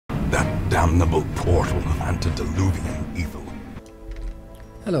that damnable portal antediluvian evil.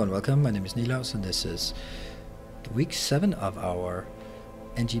 Hello and welcome, my name is Nilaus and this is week 7 of our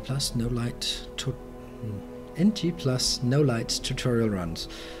NG Plus No Lights tutorial runs.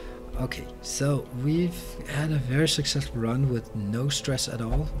 Okay, so we've had a very successful run with no stress at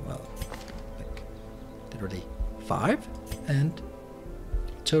all. Well, like literally 5 and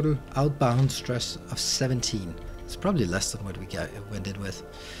total outbound stress of 17. It's probably less than what we went in with.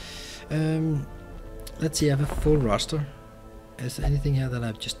 Let's see, I have a full roster. Is there anything here that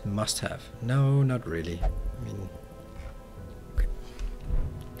I just must have? No, not really. I mean, okay.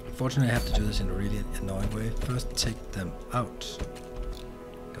 Unfortunately, I have to do this in a really annoying way. First, take them out.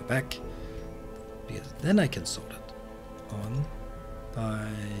 Go back. Because then I can sort it. On by...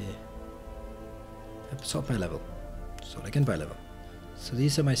 sort by level. Sort again by level. So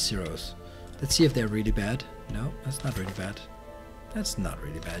these are my zeros. Let's see if they're really bad. No, that's not really bad. That's not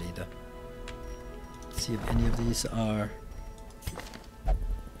really bad either. Let's see if any of these are...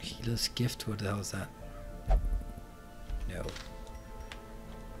 Healer's Gift, what the hell is that? No.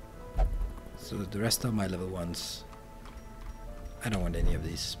 So the rest are my level 1s. I don't want any of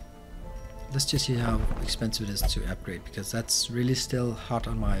these. Let's just see how expensive it is to upgrade, because that's really still hot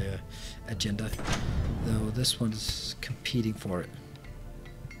on my agenda. Though this one's competing for it.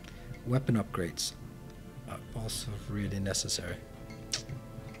 Weapon upgrades are also really necessary.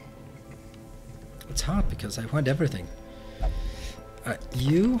 It's hard because I want everything.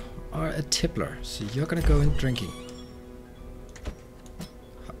 You are a tippler, so you're gonna go in drinking.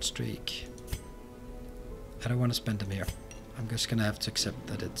 Hot streak. I don't want to spend them here. I'm just gonna have to accept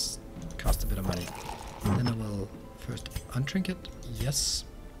that it's cost a bit of money. And then I will first untrinket, yes.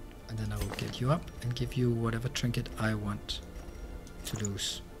 And then I will get you up and give you whatever trinket I want to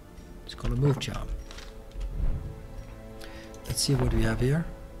lose. It's called a move charm. Let's see what we have here.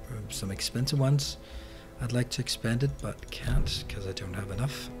 Some expensive ones. I'd like to expand it, but can't because I don't have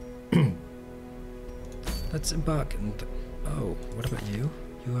enough. Let's embark and... Oh, what about you?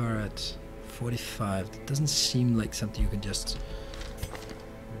 You are at 45. That doesn't seem like something you can just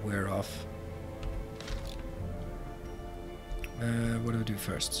wear off. What do we do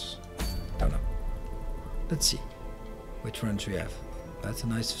first? Don't know. Let's see. Which runs we have? That's a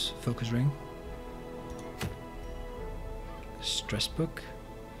nice focus ring. Stress book.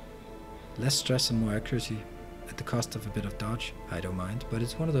 Less stress and more accuracy at the cost of a bit of dodge. I don't mind, but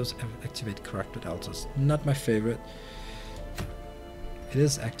it's one of those activate corrupted altars. Not my favorite. It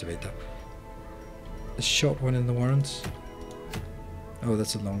is activate though. A short one in the warrants. Oh,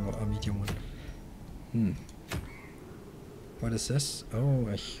 that's a long one, a medium one. What is this? Oh,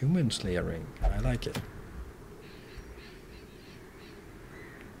 a human slayer ring. I like it.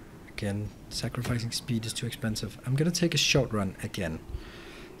 Again, sacrificing speed is too expensive. I'm gonna take a short run again.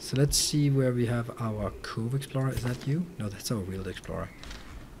 So let's see where we have our Cove Explorer. Is that you? No, that's our Wheeled Explorer.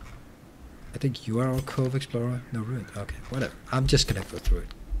 I think you are our Cove Explorer. No, Ruined. Okay, whatever. I'm just gonna go through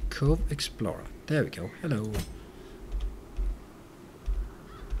it. Cove Explorer. There we go. Hello.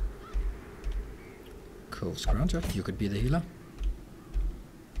 Cove Scrounger. You could be the healer.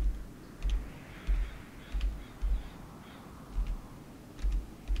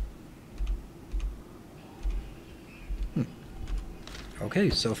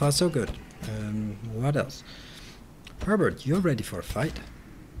 Okay, so far so good. What else? Herbert, you're ready for a fight.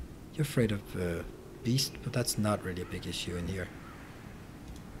 You're afraid of beast, but that's not really a big issue in here.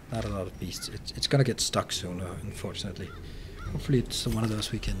 Not a lot of beasts. It's gonna get stuck soon, unfortunately. Hopefully it's one of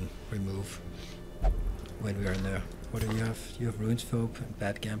those we can remove when we are in there. What do you have? You have Ruins Phobe and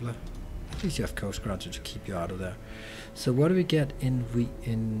Bad Gambler. At least you have Coast Grounder to keep you out of there. So what do we get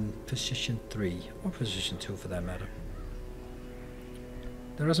in position 3 or position 2 for that matter?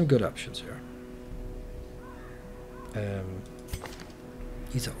 There are some good options here.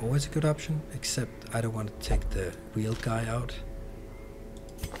 These are always a good option, except I don't want to take the wheeled guy out.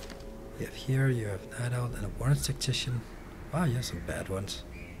 You have here, you have that out, and a Warrants Tactician. Wow, you have some bad ones.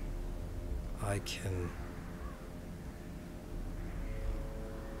 I can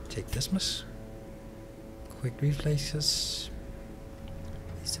take Dismas. Quick Reflexes.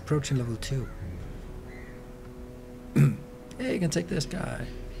 He's approaching level 2. Hey, you can take this guy.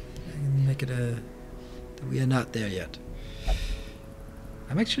 I can make it a... We are not there yet.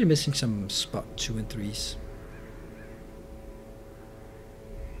 I'm actually missing some spot 2 and 3s.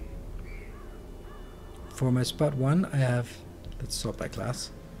 For my spot 1, I have... Let's sort by class.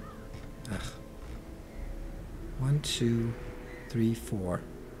 1, 2, 3, 4.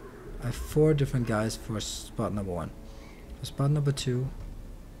 I have 4 different guys for spot number 1. For spot number 2...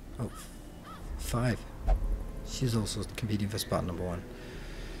 Oh, 5. She's also competing for spot number 1.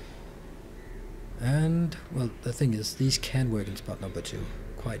 And, well, the thing is, these can work in spot number 2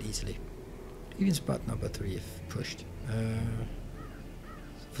 quite easily. Even spot number 3 if pushed.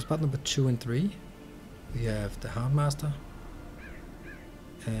 For spot number 2 and 3, we have the Houndmaster.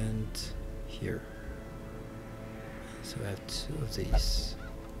 And here. So I have 2 of these.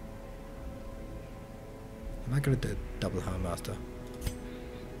 I'm not gonna do double Houndmaster.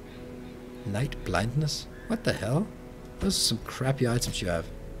 Night blindness? What the hell? Those are some crappy items you have.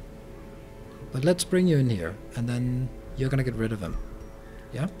 But let's bring you in here, and then you're gonna get rid of them.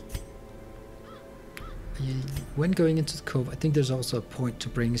 Yeah? When going into the Cove, I think there's also a point to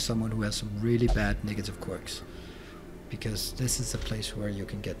bring someone who has some really bad negative quirks. Because this is a place where you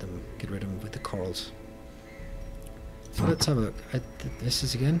can get rid of them with the corals. So let's have a look. This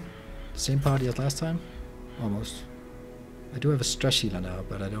is again the same party as last time. Almost. I do have a stress healer now,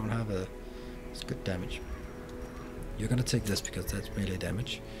 but I don't have a... It's good damage. You're gonna take this because that's melee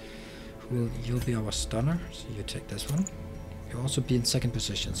damage. You'll be our stunner, so you take this one. You'll also be in second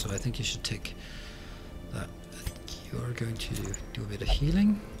position, so I think you should take that. You're going to do a bit of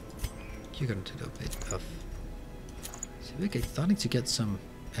healing. You're going to do a bit of... See, we're starting to get some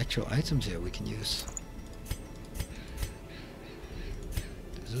actual items here we can use.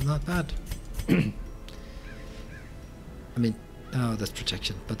 This is not bad. I mean, oh, that's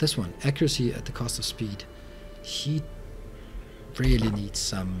protection. But this one, accuracy at the cost of speed. He really needs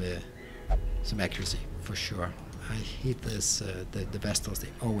some accuracy, for sure. I hate this, the Vestals, they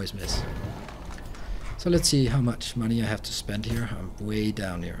always miss. So let's see how much money I have to spend here. I'm way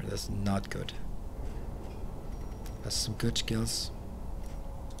down here, that's not good. That's some good skills.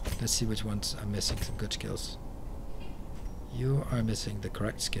 Let's see which ones are missing some good skills. You are missing the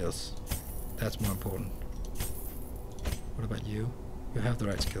correct skills. That's more important. What about you? You have the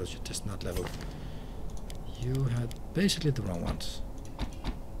right skills, you're just not leveled. You had basically the wrong ones.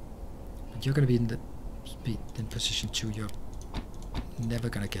 But you're gonna be in position 2, you're never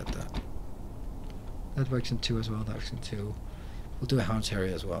gonna get that. That works in 2 as well, that works in 2. We'll do a Hound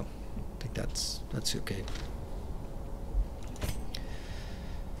Terrier as well. I think that's okay.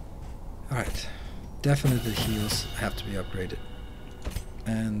 Alright. Definitely heals have to be upgraded.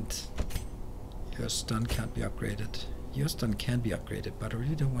 And your stun can't be upgraded. Your stun can be upgraded, but I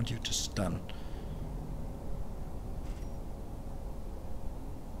really don't want you to stun.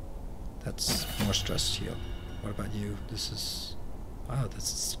 That's more stress heal. What about you? This is... Wow,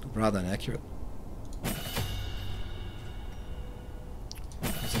 this is rather inaccurate.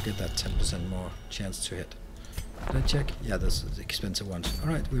 Let's get that 10% more chance to hit. Did I check? Yeah, this is the expensive ones.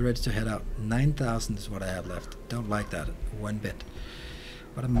 Alright, we're ready to head out. 9,000 is what I have left. Don't like that one bit.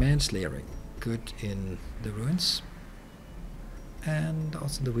 But a manslayering. Good in the ruins. And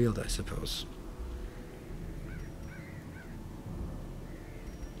also the wield, I suppose.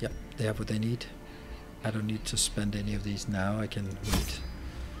 Yep, they have what they need. I don't need to spend any of these now, I can wait.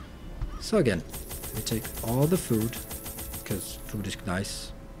 So again, we take all the food, because food is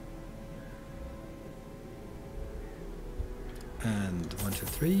nice. And 1, 2,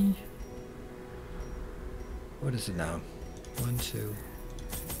 3. What is it now? 1, 2.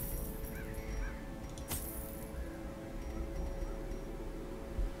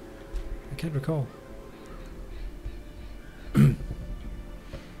 I can't recall. In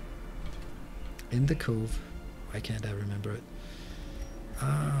the Cove. Why can't I remember it?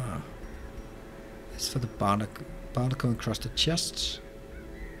 Ah. It's for the barnacle encrusted chests.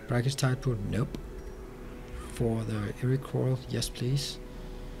 Brackish tide pool? Nope. For the eerie coral? Yes, please.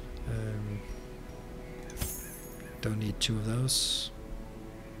 Don't need 2 of those.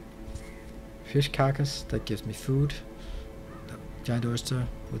 Fish carcass, that gives me food. No, giant oyster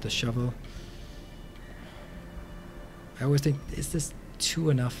with a shovel. I always think, is this 2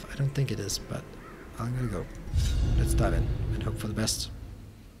 enough? I don't think it is, but I'm gonna go. Let's dive in and hope for the best.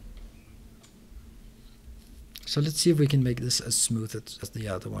 So let's see if we can make this as smooth as the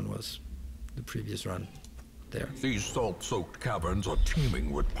other one was, the previous run. There. These salt-soaked caverns are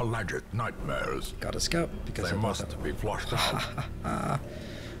teeming with pelagic nightmares. Got a scout because they must be flushed out.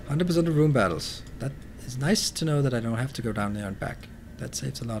 100% of room battles. That is nice to know that I don't have to go down there and back. That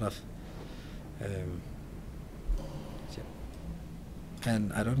saves a lot of... yeah.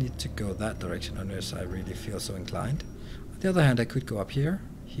 And I don't need to go that direction unless I really feel so inclined. On the other hand, I could go up here,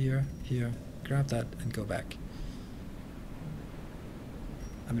 here, here, grab that and go back.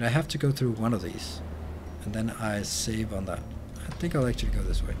 I mean, I have to go through one of these. And then I save on that. I think I'll actually go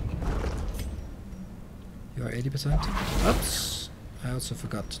this way. You are 80%? Oops! I also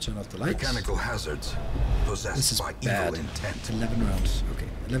forgot to turn off the lights. Mechanical hazards possessed this is by bad. evil intent. 11 rounds. Okay,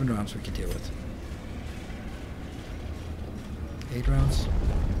 11 rounds we can deal with. 8 rounds.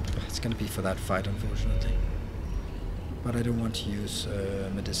 Oh, it's gonna be for that fight, unfortunately. But I don't want to use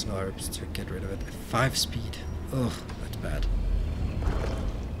medicinal herbs to get rid of it. 5 speed. Oh, that's bad.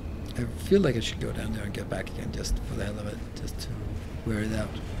 I feel like I should go down there and get back again just for the hell of it, just to wear it out.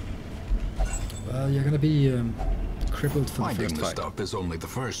 Well, you're gonna be crippled for the Finding first the fight. stuff is only the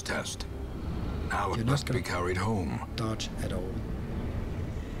first test. Now You're it not must be gonna carried home. dodge at all.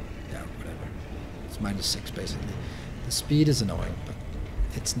 Yeah, whatever. It's -6 basically. The speed is annoying, but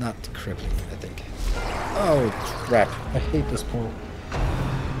it's not crippling, I think. Oh crap! I hate this pole.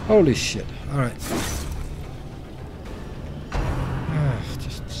 Holy shit! All right.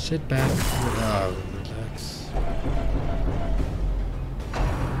 Just sit back. Relax.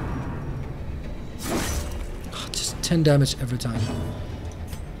 Just 10 damage every time.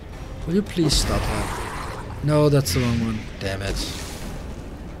 Will you please stop that? No, that's the wrong one. Damn it.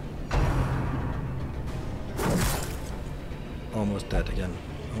 Almost dead again.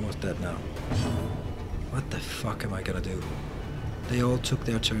 Almost dead now. What the fuck am I gonna do? They all took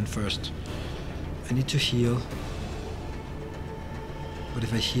their turn first. I need to heal. But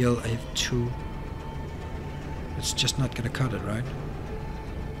if I heal, I have 2. It's just not gonna cut it, right?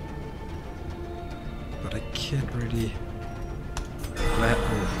 But I can't really...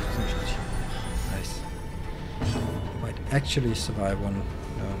 Oh, nice. Might actually survive one.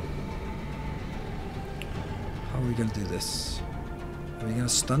 How are we gonna do this? Are we gonna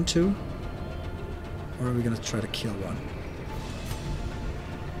stun 2? Or are we gonna try to kill 1?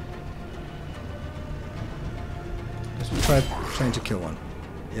 Let's try trying to kill 1.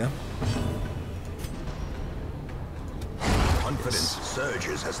 Yeah? Confidence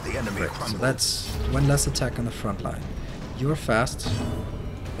surges as the enemy Great. So crumbles. that's 1 less attack on the front line. You're fast.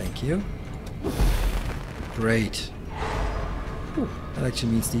 Thank you. Great. Whew. That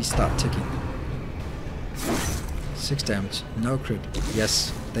actually means these start ticking. 6 damage. No crit.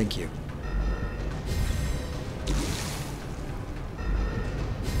 Yes. Thank you.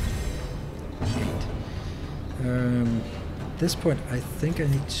 At this point, I think I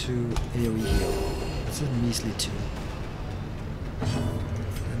need to AoE heal. It's a measly 2.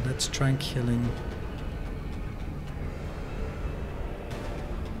 And let's try and killing...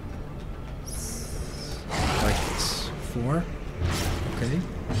 like this. 4. Okay.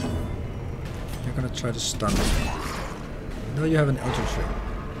 You're gonna try to stun this one. No, you have an Elder Tree.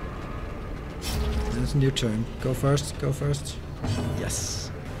 It's a new turn. Go first. Go first. Yes.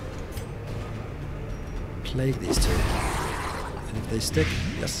 Plague these 2. And if they stick,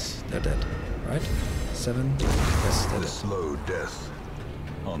 yes, they're dead. Right? 7. Yes, they're A dead. slow death.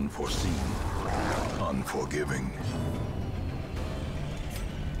 Unforeseen. Unforgiving.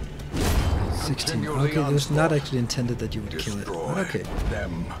 16. Continually Okay, it was not onslaught. actually intended that you would kill it. Destroy But okay.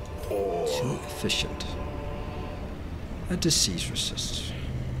 them all. Too efficient. A disease resist.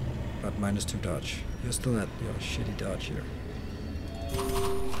 But -2 dodge. You're still at your shitty dodge here.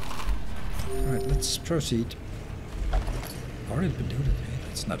 Alright, let's proceed. Already been looted. Hey,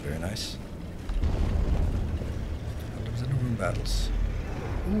 that's not very nice. There's no room battles.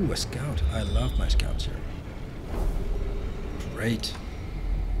 Ooh, a scout. I love my scouts here. Great.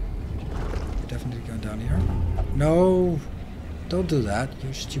 You're definitely going down here. No! Don't do that,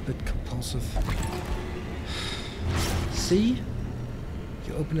 you stupid compulsive. See?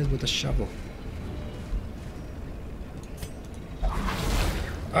 You open it with a shovel.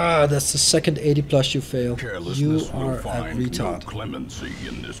 Ah, that's the second 80+ you fail. You Carelessness are will a find no retard. clemency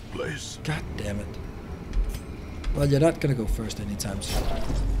in this place. God damn it. Well, you're not gonna go first anytime soon.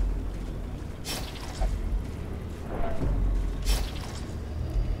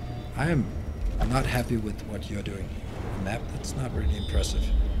 I am not happy with what you're doing. Map, that's not really impressive.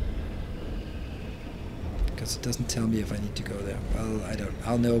 Because it doesn't tell me if I need to go there. Well, I don't.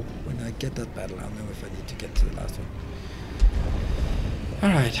 I'll know when I get that battle. I'll know if I need to get to the last one.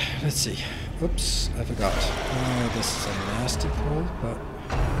 Alright, let's see. Oops, I forgot. This is a nasty pull, but...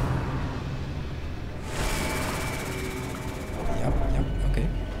 Yep, okay.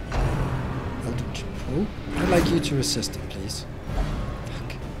 Eldritch pull. I'd like you to resist it, please.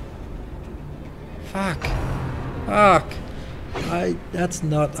 Fuck. That's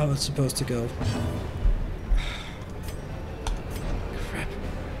not how it's supposed to go. Crap.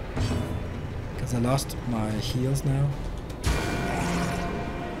 Because I lost my heals now.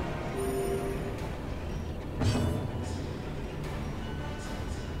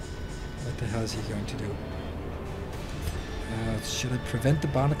 What the hell is he going to do? Should I prevent the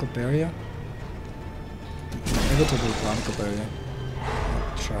barnacle barrier? The inevitable barnacle barrier.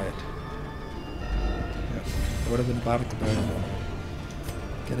 I'll try it. Yeah, would have been a barnacle barrier.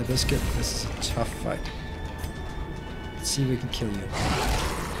 Get a biscuit. This is a tough fight. Let's see if we can kill you.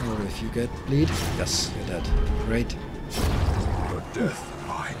 Or if you get bleed, yes, you're dead. Great. Your death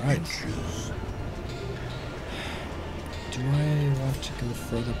by Right. inches. Do I want to go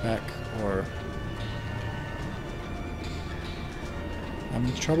further back, or... I'm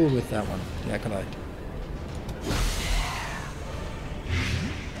in trouble with that one, the Acolyte.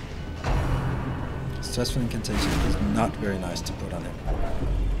 Stressful incantation is not very nice to put on him.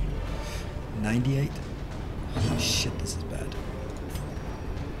 98? Holy shit, this is bad.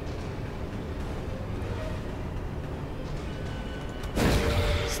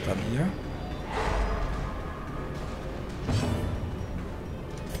 Stun here.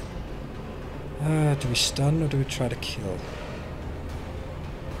 Do we stun or do we try to kill?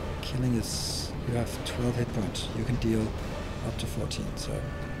 Killing is... you have 12 hit points. You can deal up to 14, so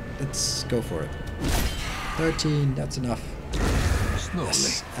let's go for it. 13, that's enough. Slowly.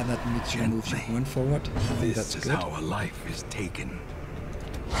 Yes, and that makes you move Gently. one forward. I think This that's is good. how a life is taken.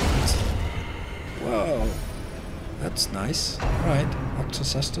 Whoa, that's nice. Alright,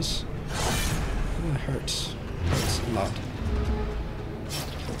 Octocestus. That hurts. Hurts a lot.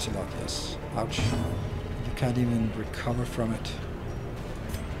 Hurts a lot, yes. Ouch. You can't even recover from it.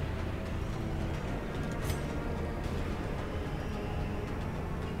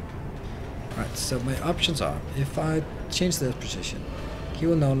 Alright, so my options are, if I change the position, he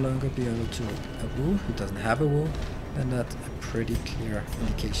will no longer be able to woo. He doesn't have a woo. Then that's a pretty clear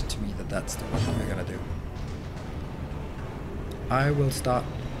indication to me that that's the one we're gonna do. I will start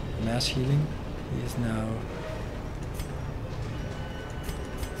mass healing. He is now...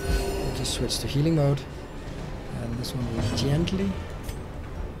 we'll just switch to healing mode. And this one will gently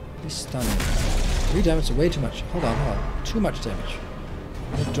be stunning. 3 damage is way too much. Hold on, hold on. Too much damage.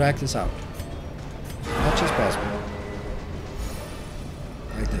 We'll drag this out as much as possible.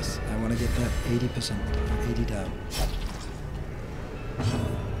 Like this. I want to get that 80%, 80 down. And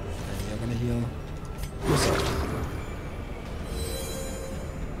you're gonna heal yourself.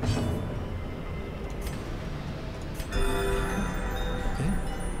 Okay.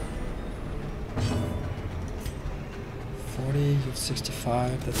 40, you have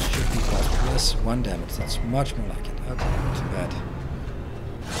 65, that should be possible. Yes, 1 damage, that's much more like it. Okay, too bad.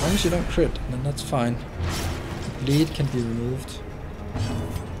 As long as you don't crit, then that's fine. The bleed can be removed.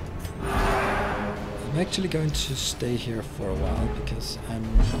 I'm actually going to stay here for a while because I'm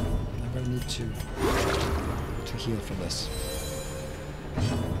going to need to heal from this.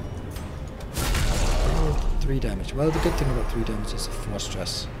 Oh, 3 damage. Well, the good thing about 3 damage is a 4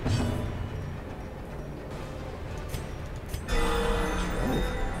 stress. 12.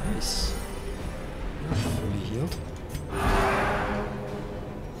 Nice. You're fully healed. I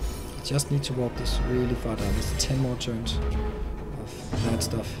just need to walk this really far down. There's 10 more turns of bad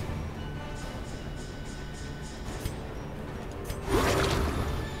stuff.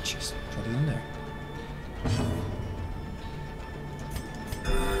 Just put it in there.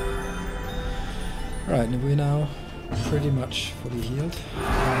 Alright, and we're now pretty much fully healed.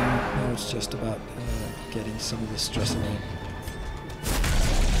 Now it's just about getting some of this stress away.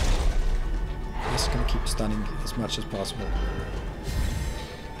 Just gonna keep stunning as much as possible.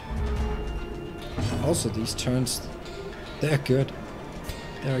 Also, these turns, they're good.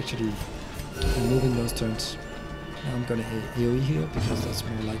 They're actually removing those turns. Now I'm gonna AoE here because that's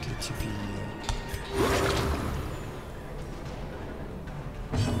more likely to be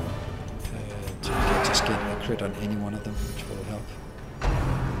to just get a crit on any one of them, which will help.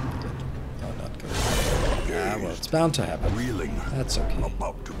 Good. No, not good. Ah, well, it's bound to happen. Reeling. That's okay.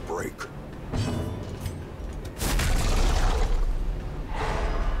 About to break.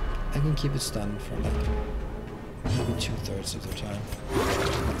 I can keep it stunned for like maybe 2/3 of the time.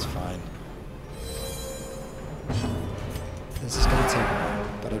 That's fine. This is gonna take a while,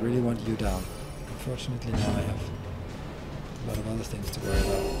 but I really want you down. Unfortunately now I have a lot of other things to worry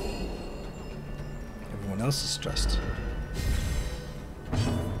about. Everyone else is stressed.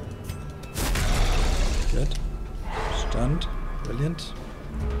 Good. Stunned. Brilliant.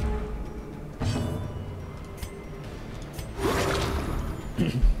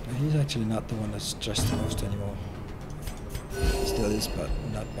 He's actually not the one that's stressed the most anymore. Still is, but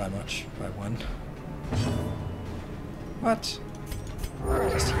not by much. By 1. What?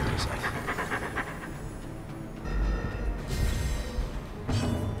 Just heal yourself.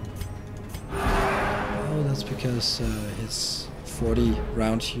 Oh, that's because his 40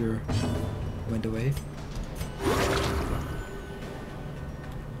 round here went away.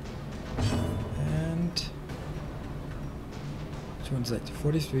 And which one's that?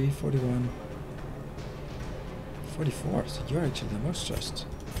 43, 41, 44. So you're actually the most stressed.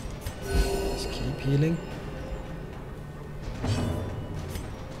 Just keep healing.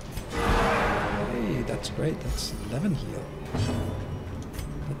 that's great. That's 11 heal.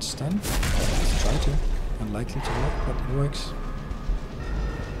 Let's stun. Let's try to. Unlikely to work, but it works.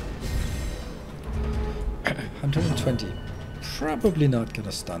 120. Probably not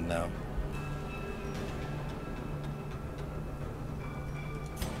gonna stun now.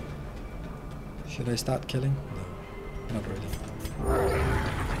 Should I start killing? No, not really.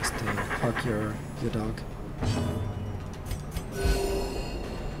 Just hug your dog.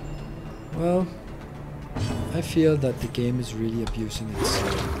 Well, I feel that the game is really abusing its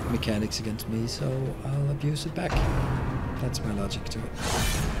mechanics against me, so I'll abuse it back. That's my logic to it.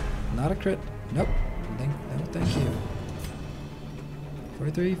 Not a crit. Nope. No, thank you.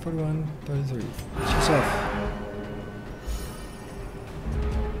 43, 41, 33. She's off.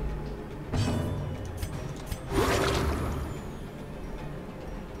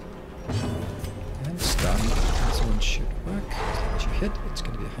 And stun. This one should work. As long as you hit, it's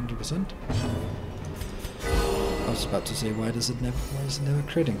going to be 100%. I was about to say, why is it never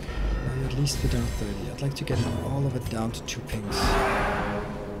critting? Now at least we're down 30. I'd like to get all of it down to 2 pings.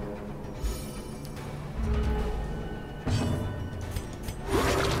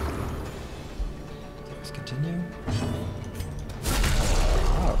 Let's continue.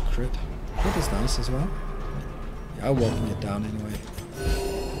 Oh, crit. Crit is nice as well. Yeah, I'm walking it down anyway.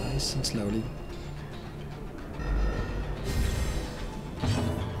 Nice and slowly.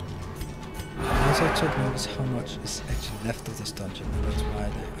 I took notice how much is actually left of this dungeon, and that's why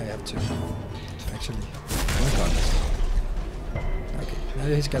I have to actually work on this. Okay, now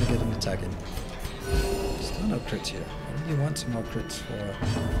he's gotta get an attack in. Still no crits here. I really want some more crits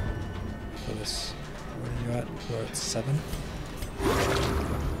for this. Where are you at? We're at 7.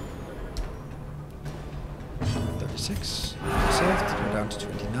 36. Saved. We're down to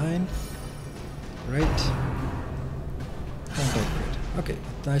 29. Great. And crit. Okay,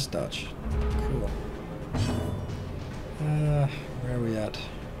 nice dodge. Cool. Where are we at?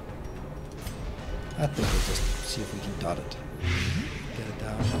 I think we'll just see if we can dot it. Get it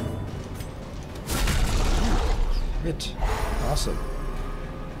down. Crit. Awesome.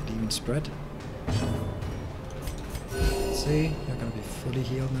 It even spread. Let's see, you're gonna be fully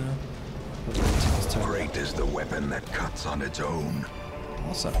healed now. Great is the weapon that cuts on its own.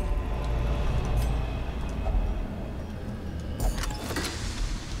 Awesome.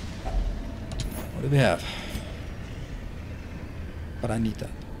 What do we have? But I need that.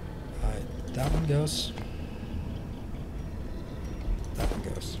 Alright, that one goes. That one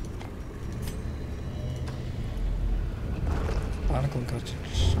goes. Barnacle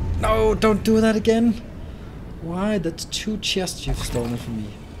cartridge. No, don't do that again! Why? That's 2 chests you've stolen from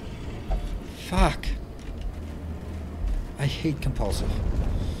me. Fuck. I hate compulsive.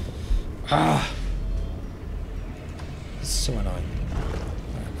 Ah! This is so annoying.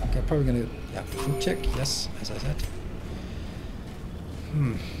 Right, I'm probably gonna... Yeah, food check, yes, as I said.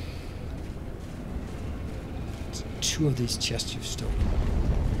 It's 2 of these chests you've stolen.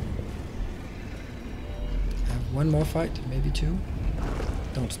 I have 1 more fight, maybe 2.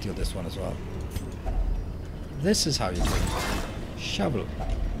 Don't steal this one as well. This is how you do it. Shovel.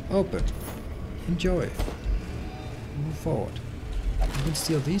 Open. Enjoy. Move forward. You can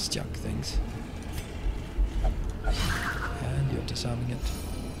steal these junk things. And you're disarming it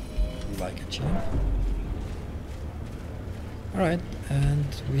like a champ. Alright,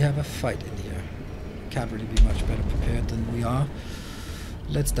 and we have a fight in here. Can't really be much better prepared than we are.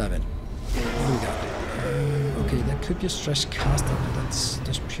 Let's dive in. What do we got? Okay, that could be a stress caster, but that's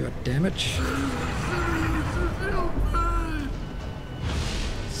just pure damage.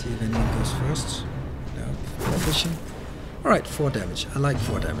 See if anyone goes first. No, 4 fishing. Alright, 4 damage. I like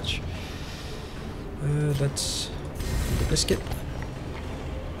 4 damage. Let's do the biscuit.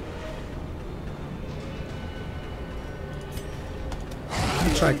 I'm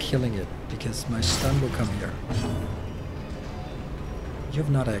gonna try killing it, because my stun will come here. You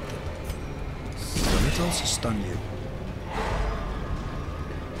have not acted. So let's also stun you.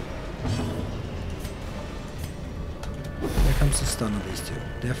 Here comes the stun on these 2.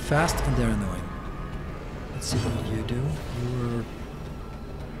 They're fast and they're annoying. Let's see what you do. You're...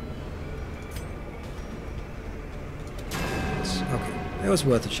 Okay, that was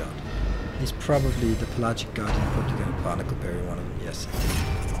worth a shot. He's probably the pelagic guardian, probably going to barnacle berry one of them. Yes, I did.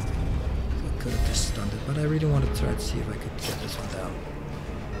 So I could have just stunned it, but I really wanted to try to see if I could get this one down.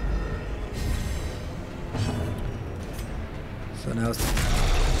 So now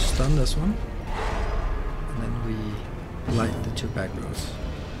stun this one, and then we light the 2 back rows.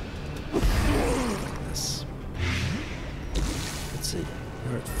 Like this. Let's see.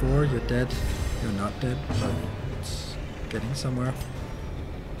 You're at 4, you're dead. You're not dead, but it's getting somewhere.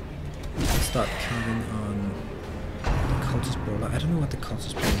 Let's start counting on the cultist brawler. I don't know what the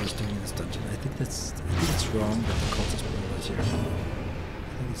cultist brawler is doing in this dungeon. I think it's wrong that the cultist brawler is here. I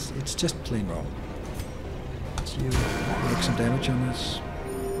think it's just plain wrong. Let's you make some damage on this.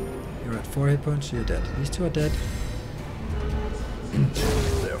 You're at 4 hit points, so you're dead. These two are dead.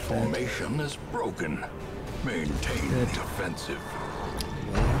 Their formation is broken. Maintain the offensive.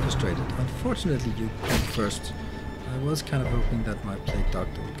 Well orchestrated. Unfortunately, you went first. I was kind of hoping that my plague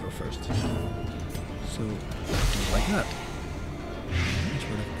doctor would go first. So, do like that. Which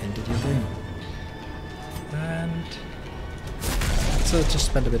would have ended your game. And so just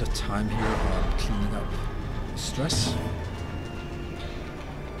spend a bit of time here on cleaning up stress.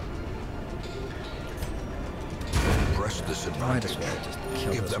 Press this Might advantage. as well just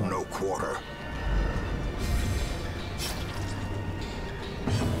kill Give this them one. no quarter.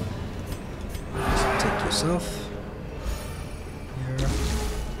 Just take yourself. Here.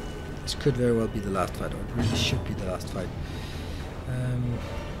 This could very well be the last fight, or it really should be the last fight.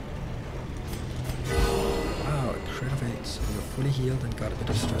 Wow, a crit of 8, so you're fully healed and got a bit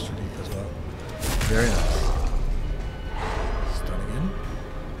of stress relief as well. Very nice. Stun again.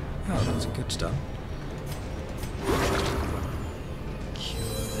 Oh, that was a good stun.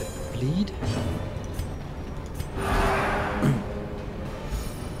 Cure the bleed.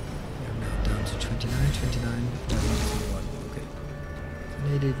 You're now down to 29, 29, 21. Okay.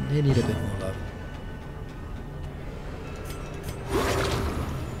 They need a bit more love.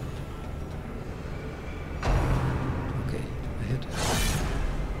 Okay, I hit.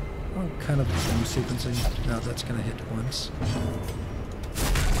 Oh, kind of bomb sequencing. Now that's gonna hit once.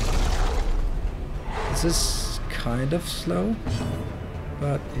 This is kind of slow,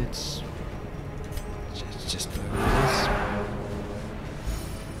 but it's just the way it is.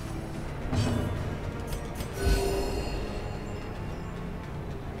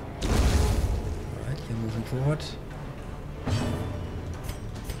 Alright, you're moving forward.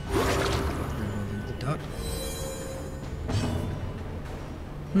 Removing the dot.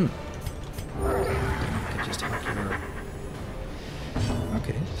 I could just help her.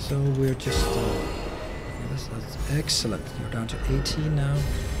 Okay, so we're just that's excellent. You're down to 18 now.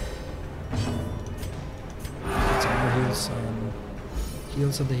 Get some more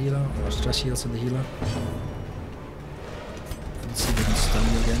heals on the healer, or stress heals on the healer. Let's see if we can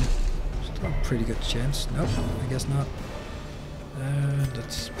stun you again. Still a pretty good chance. Nope, I guess not.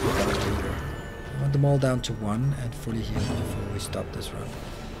 Let's put that over here. I want them all down to 1 and fully healed before we stop this run.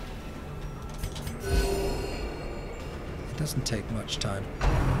 It doesn't take much time.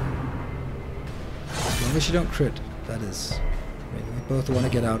 As long as you don't crit, that is. I mean, we both want to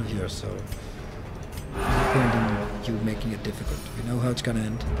get out of here, so no point in you making it difficult. We know how it's going to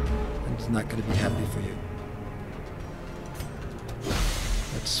end, and it's not going to be happy for you.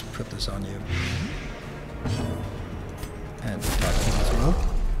 Let's put this on you. And dot him as well.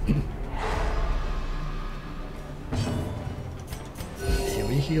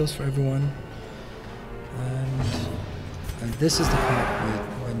 AoE heals for everyone. And this is the part where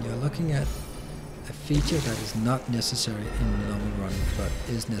when you're looking at a feature that is not necessary in the long run, but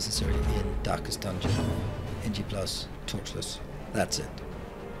is necessary in Darkest Dungeon, NG+, torchless. That's it.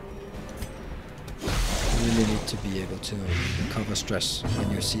 You really need to be able to recover stress when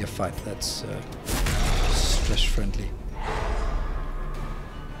you see a fight that's stress friendly.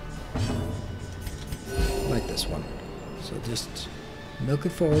 Like this one. So just milk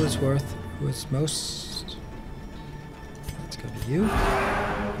it for all it's worth. Who is most? That's gonna be you.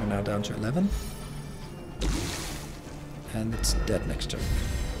 We're now down to 11. And it's dead next turn.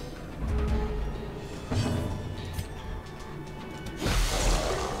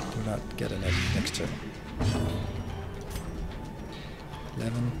 Do not get an edge next turn.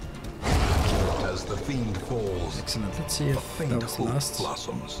 11. As the fiend falls, Excellent. Let's see if that was the last.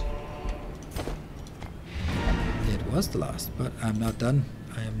 blossoms. It was the last, but I'm not done.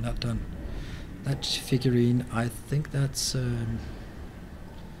 I am not done. That figurine, I think that's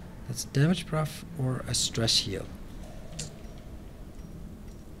damage buff or a stress heal.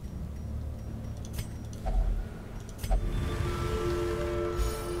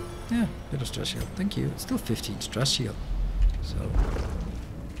 Yeah, bit of stress heal. Thank you. It's still 15 stress heal. So,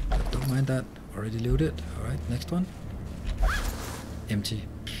 don't mind that. Already looted. Alright, next one. Empty.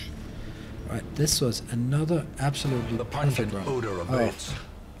 Alright, this was another absolutely The perfect pungent run. odor abates.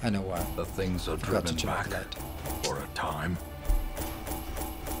 I know why. The things are Forgot to driven turn off back the light. for a time.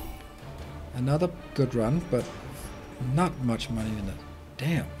 Another good run, but not much money in it.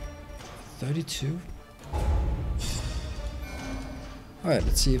 Damn. 32? Alright,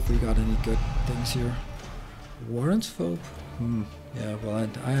 let's see if we got any good things here. Warrant's Phobe? Yeah, well,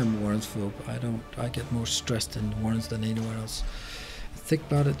 I am Warren's phobe. I get more stressed in Warren's than anywhere else. Think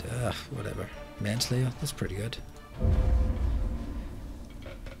about it, whatever. Manslayer, that's pretty good.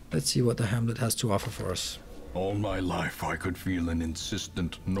 Let's see what the Hamlet has to offer for us. All my life I could feel an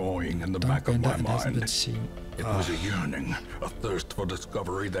insistent gnawing in the back of my mind. It was a yearning, a thirst for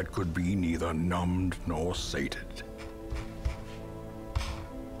discovery that could be neither numbed nor sated.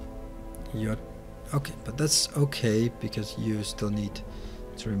 You're okay, but that's okay because you still need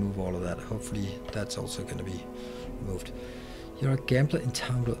to remove all of that. Hopefully that's also going to be removed. You're a gambler in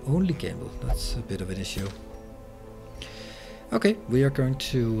town, will only gamble. That's a bit of an issue. Okay, we are going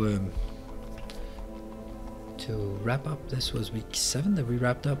to wrap up. This was week 7 that we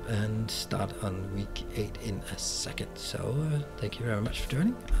wrapped up, and start on week 8 in a second. So thank you very much for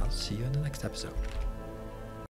joining. I'll see you in the next episode.